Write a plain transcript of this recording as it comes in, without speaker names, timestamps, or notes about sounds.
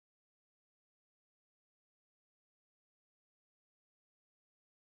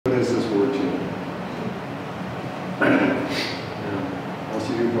What is this word telomere? Most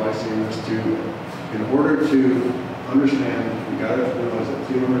of you have probably seen this too. In order to understand, we got to realize that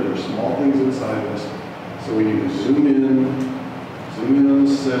telomeres are small things inside us. So we need to zoom in on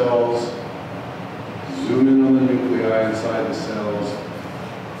the cells, zoom in on the nuclei inside the cells,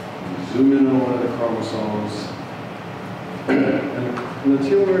 zoom in on one of the chromosomes. And the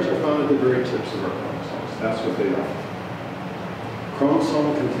telomeres are found at the very tips of our chromosomes. That's what they are.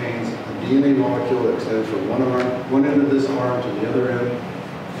 Chromosome contains a DNA molecule that extends from one end of this arm to the other end.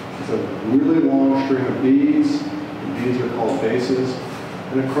 It's a really long string of beads. The beads are called bases.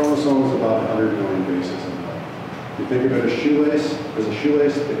 And a chromosome is about 100 million bases in that. If you think of it as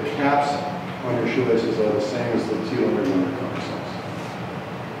shoelace, the caps on your shoelaces are the same as the telomeres on your chromosomes.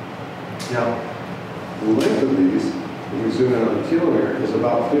 Now, the length of these, if we zoom in on the telomere, is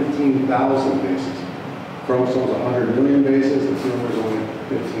about 15,000 bases. Chromosomes 100 million bases, the telomeres only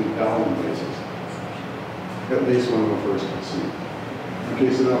 15,000 bases. At least when we're first conceived. Okay,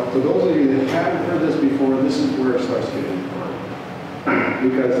 so now, for those of you that haven't heard this before, this is where it starts getting important.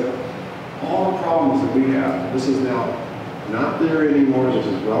 Because all the problems that we have, this is now not there anymore, this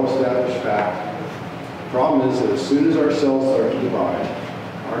is well-established fact. The problem is that as soon as our cells start to divide,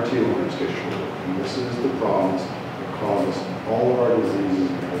 our telomeres get shorter. And this is the problems that cause all of our diseases.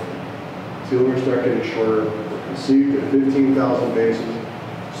 Telomeres start getting shorter, we're conceived at 15,000 bases.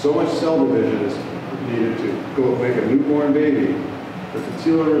 So much cell division is needed to go make a newborn baby, but the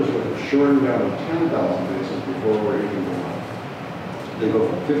telomeres are shortened down to 10,000 bases before we're even born. They go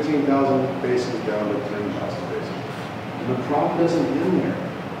from 15,000 bases down to 10,000 bases. And the problem doesn't end there,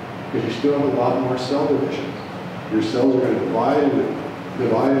 because you still have a lot more cell division. Your cells are going to divide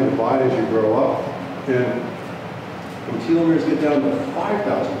and divide as you grow up. And when telomeres get down to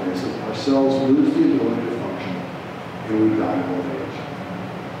 5,000 bases, our cells lose the ability to function, and we die of old age.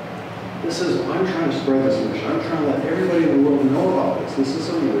 I'm trying to spread this message. I'm trying to let everybody in the world know about this. This is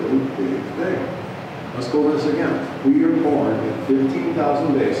a really big thing. Let's go over this again. We are born at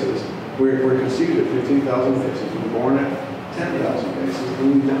 15,000 bases. We're conceived at 15,000 bases. We're born at 10,000 bases, and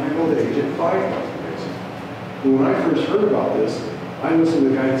we die of old age at 5,000 bases. But when I first heard about this, I listened to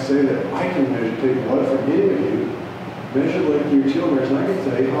the guy say that I can take blood from any of you, measure like your telomeres, and I can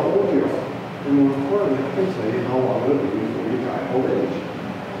tell you how old you are. And more importantly, I can tell you how long it'll be before you die of old age.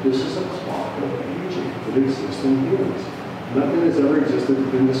 This is a clock of aging that exists in humans. Nothing has ever existed or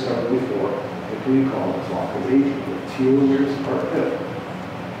been discovered before that can be called a clock of aging. The telomeres are it.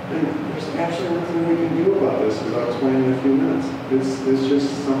 And there's absolutely nothing we can do about this, as I'll explain in a few minutes. It's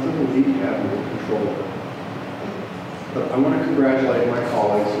just something that we have no control over. But I want to congratulate my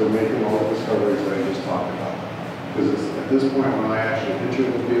colleagues who are making all the discoveries that I just talked about. Because at this point, when I actually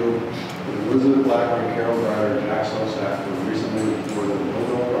entered the field, Elizabeth Blackburn, Carol Breyer, Jack Sosak were recently awarded the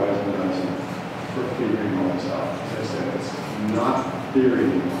Nobel Prize in Medicine for figuring all this out. As I said, it's not theory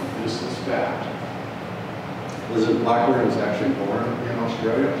anymore. This is fact. Elizabeth Blackburn was actually born in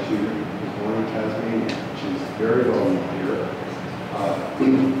Australia. She was born in Tasmania. She's very well known here.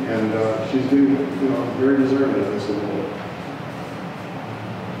 And she's doing, very deserving of this award.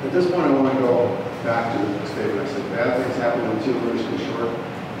 At this point, I want to go back to the statement. I said, bad things happen when telomeres get short.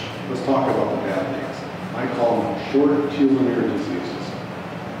 Let's talk about the bad things. I call them short telomere diseases.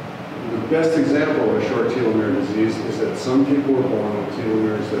 The best example of a short telomere disease is that some people are born with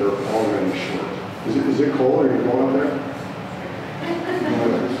telomeres that are already short. Is it cold? Are you going up there?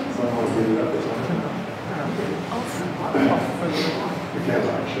 Someone want to get it up this time? You can't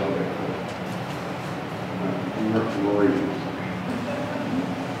like Shelby.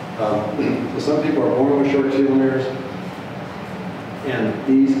 So some people are born with short telomeres, and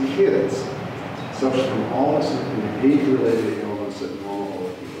these kids suffer from all this age-related illness that normal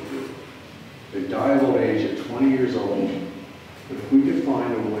old people do. They die of old age at 20 years old, but if we could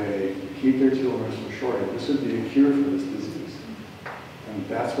find a way to keep their telomeres from shorting, this would be a cure for this disease. And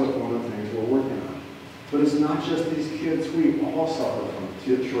that's one of the things we're working on. But it's not just these kids. We all suffer from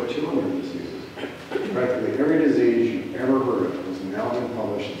short telomere diseases. Practically every disease you've ever heard of has now been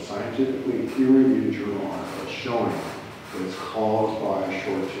published in scientifically peer-reviewed journal articles showing that it's caused by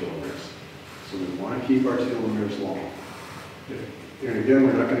short telomeres. So we want to keep our telomeres long. And again,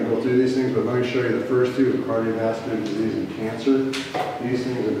 we're not going to go through these things, but let me show you the first two, cardiovascular disease and cancer. These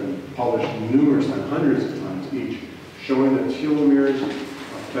things have been published numerous times, hundreds of times each, showing that telomeres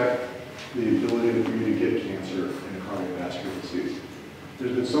affect the ability for you to get cancer and cardiovascular disease.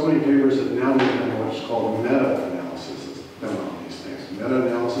 There's been so many papers that now we've done what's called meta-analysis done on these things.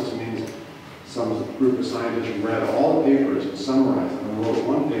 Meta-analysis means some group of scientists read all the papers and summarized them and wrote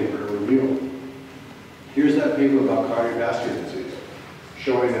one paper to review. Here's that paper about cardiovascular disease,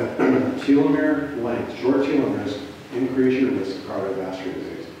 showing that telomere length, short telomeres, increase your risk of cardiovascular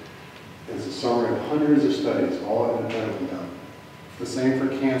disease. It's a summary of hundreds of studies, all independently done. The same for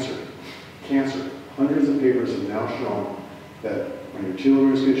cancer. Cancer, hundreds of papers have now shown that when your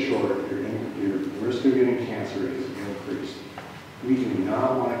telomeres get shorter, your risk of getting cancer is increased. We do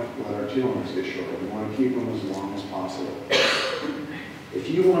not want to let our telomeres get shorter. We want to keep them as long as possible. If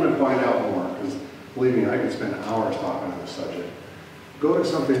you want to find out more, because believe me, I could spend hours talking on this subject, go to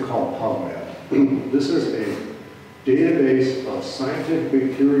something called PubMed. This is a database of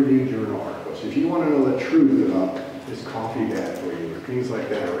scientific peer-reviewed journal articles. If you want to know the truth about is coffee bad for you, or things like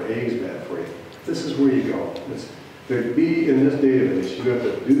that, or eggs bad for you, this is where you go. To be in this database, you have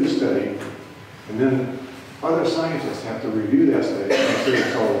to do the study, and then other scientists have to review that study and make sure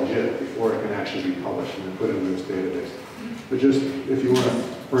it's all legit before it can actually be published and then put into this database. But just, if you want to,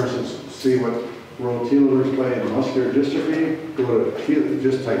 for instance, see what role telomeres play in muscular dystrophy, go to,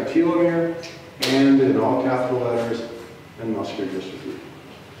 just type telomere, and in all capital letters, and muscular dystrophy.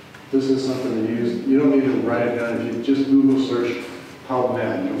 This is something to use. You don't need to write it down. If you just Google search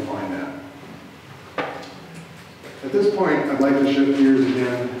PubMed, you'll find that. At this point, I'd like to shift gears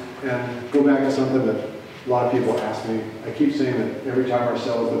again and go back to something that a lot of people ask me. I keep saying that every time our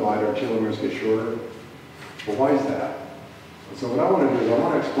cells divide, our telomeres get shorter. Well, why is that? So what I want to do is I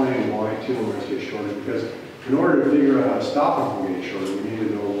want to explain why telomeres get shorter, because in order to figure out how to stop them from getting shorter, we need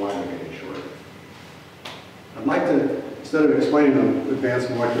to know why they're getting shorter. I'd like to, instead of explaining the advanced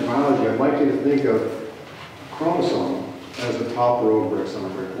molecular biology, I'd like you to think of a chromosome as the top row of bricks on a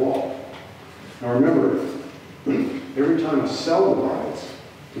brick wall. Now remember, every time a cell divides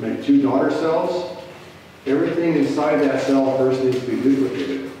to make two daughter cells, everything inside that cell first needs to be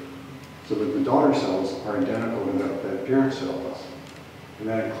duplicated so that the daughter cells are identical to that parent cell does. And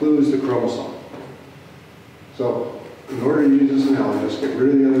that includes the chromosome. So in order to use this analogy, just get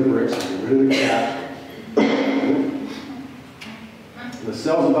rid of the other bricks, get rid of the cap. The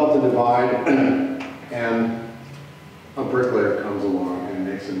cell's about to divide, and a bricklayer comes along and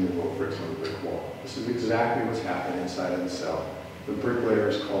makes a new little bricks on the brick wall. This is exactly what's happening inside of the cell. The bricklayer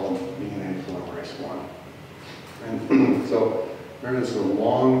is called DNA polymerase 1. And so, remember, this is a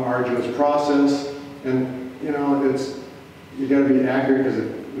long, arduous process, and you know, you got to be accurate because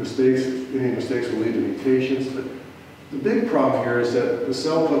any mistakes will lead to mutations. But the big problem here is that the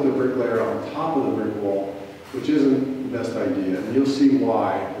cell put the bricklayer on top of the brick wall, which isn't the best idea, and you'll see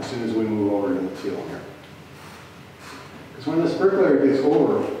why as soon as we move over to the telomere. Because when this bricklayer gets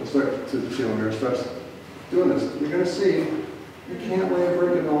over to the telomere, starts doing this, you're going to see you can't lay a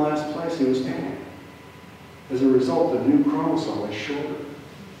brick in the last place he was standing. As a result, the new chromosome is shorter.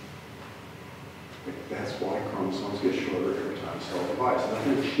 That's why chromosomes get shorter every time a cell divides.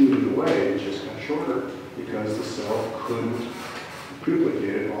 Nothing shoot it away, it just got shorter because the cell couldn't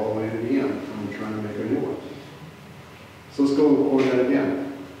duplicate it all the way to the end when you're trying to make a new one. So let's go over that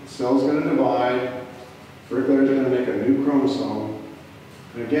again. The cell's going to divide, bricklayer is going to make a new chromosome,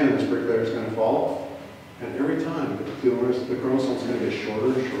 and again, this bricklayer is going to fall, and every time the chromosome is going to get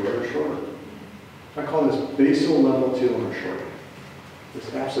shorter and shorter and shorter. I call this basal level telomere shortening.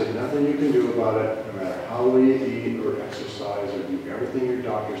 There's absolutely nothing you can do about it, no matter how well you eat or exercise or do everything your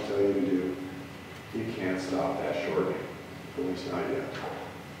doctors tell you to do. You can't stop that shortening, at least not yet.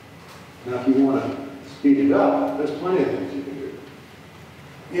 Now, if you want to speed it up, there's plenty of things you can do.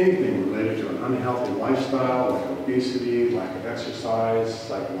 Anything related to an unhealthy lifestyle, like obesity, lack of exercise,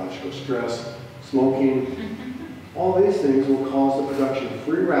 psychological stress, smoking, all these things will cause the production of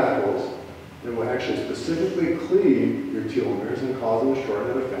free radicals that will actually specifically cleave your telomeres and cause them to shorten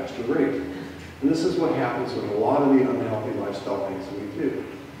at a faster rate. And this is what happens with a lot of the unhealthy lifestyle things that we do.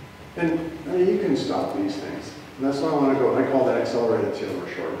 And I mean, you can stop these things. And that's why I want to go, I call that accelerated telomere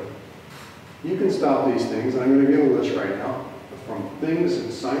shortening. You can stop these things, and I'm going to give a list right now, from things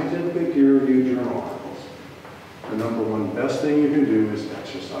in scientifically peer-reviewed journal articles. The number one best thing you can do is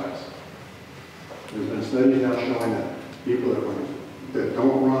exercise. There's been studies now showing that people that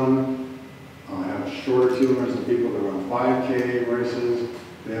don't run have shorter telomeres than people that run 5K races.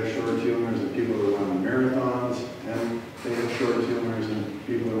 They have shorter telomeres than people that run marathons, and they have shorter telomeres than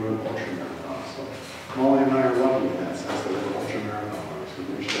people that run ultramarathons. So Molly and I are lucky in that sense that we're ultramarathoners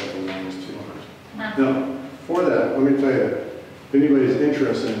because we should have the longest telomeres. Now, for that, let me tell you, if anybody's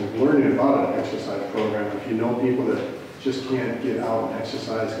interested in learning about an exercise program, if you know people that just can't get out and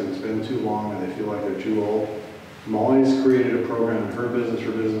exercise because it's been too long and they feel like they're too old, Molly's created a program in her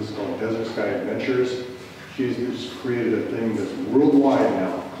business called Desert Sky Adventures. She's just created a thing that's worldwide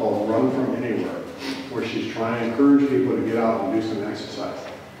now called Run From Anywhere, where she's trying to encourage people to get out and do some exercise.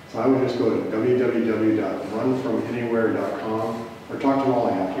 So I would just go to www.runfromanywhere.com or talk to them all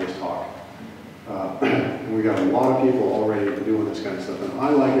I have to is talk. And we got a lot of people already doing this kind of stuff, and I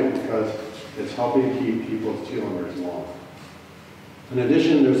like it because it's helping keep people's telomeres long. In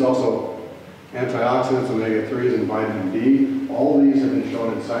addition, there's also antioxidants, omega-3s, and vitamin D. All these have been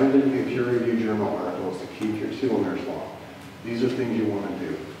shown in scientific and peer-reviewed journal articles to keep your telomeres long. These are things you want to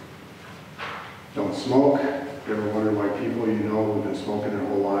do. Don't smoke. You ever wonder why people you know who've been smoking their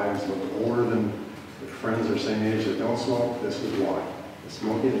whole lives look older than their friends their same age that don't smoke? This is why. The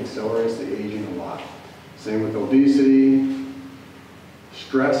smoking accelerates the aging a lot. Same with obesity,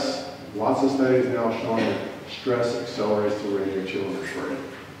 stress. Lots of studies now showing that stress accelerates the rate of telomere shortening.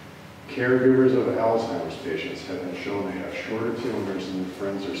 Caregivers of Alzheimer's patients have been shown to have shorter telomeres than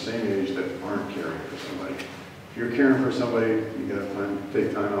friends their same age that aren't caring for somebody. If you're caring for somebody, you gotta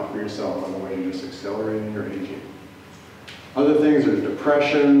take time out for yourself, otherwise you're just accelerating your aging. Other things are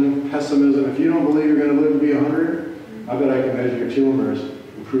depression, pessimism. If you don't believe you're gonna live to be 100, I bet I can measure your telomeres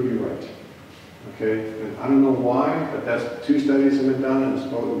and prove you right. Okay, and I don't know why, but that's 2 studies have been done, and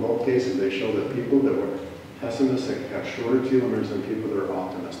in both cases they show that people that were pessimistic have shorter telomeres than people that are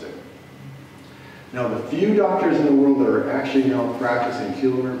optimistic. Now, the few doctors in the world that are actually now practicing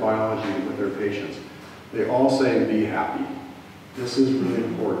telomere biology with their patients, they all say, be happy. This is really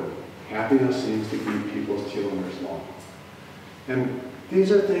important. Happiness seems to keep people's telomeres long. And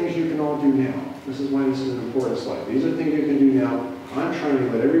these are things you can all do now. This is why this is an important slide. These are things you can do now. I'm trying to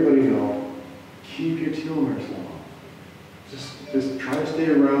let everybody know, keep your telomeres long. Just try to stay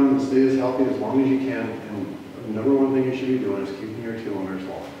around and stay as healthy as long as you can. And the number one thing you should be doing is keeping your telomeres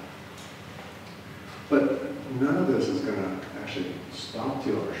long. But none of this is going to actually stop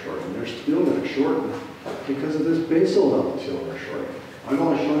telomere shortening. They're still going to shorten because of this basal level telomere shortening. I've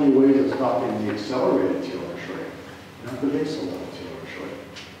only shown you ways of stopping the accelerated telomere shortening, not the basal level telomere shortening.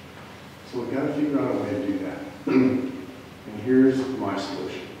 So we've got to figure out a way to do that. And here's my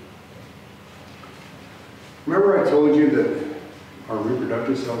solution. Remember I told you that our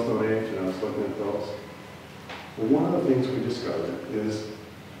reproductive cells don't age, and I was looking at those? Well, one of the things we discovered is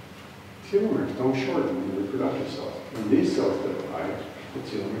telomeres don't shorten in the reproductive cells. When these cells divide, the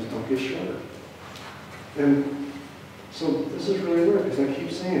telomeres don't get shorter. And so this is really weird, because I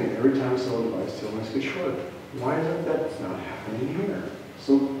keep saying every time a cell divides, telomeres get shorter. Why is it that it's not happening here?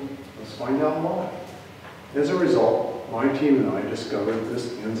 So let's find out why. As a result, my team and I discovered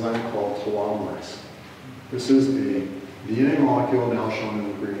this enzyme called telomerase. This is the DNA molecule now shown in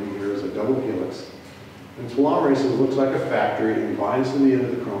the green here as a double helix. And telomerase looks like a factory and binds to the end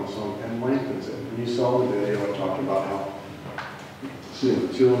of the chromosome and lengthens it. And you saw in the video I talked about how the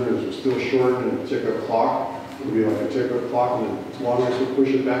telomeres are still short and a tick-up clock. It would be like a tick-up clock, and the telomerase would push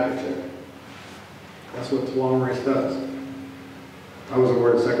it back a tick. That's what telomerase does. I was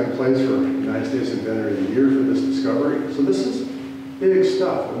awarded 2nd place for United States Inventor of the Year for this discovery. So this is big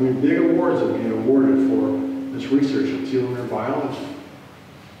stuff. I mean, big awards are being awarded for this research in telomere biology.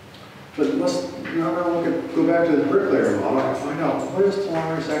 But let's now go back to the bricklayer model and find out, what is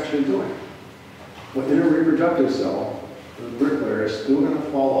telomerase actually doing? Well, in a reproductive cell, the bricklayer is still going to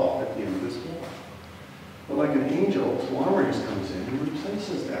fall off at the end of this wall. But like an angel, telomerase comes in and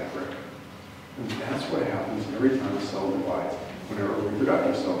replaces that brick. And that's what happens every time a cell divides, whenever a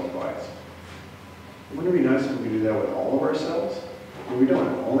reproductive cell divides. Wouldn't it be nice if we could do that with all of our cells? But we don't.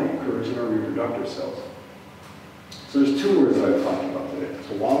 It only occurs in our reproductive cells. So there's 2 words that I've talked about today,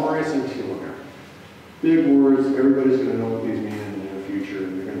 telomerase and telomere. Big words, everybody's going to know what these mean in the near future.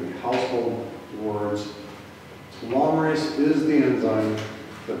 They're going to be household words. Telomerase is the enzyme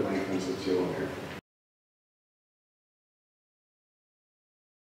that lengthens the telomere.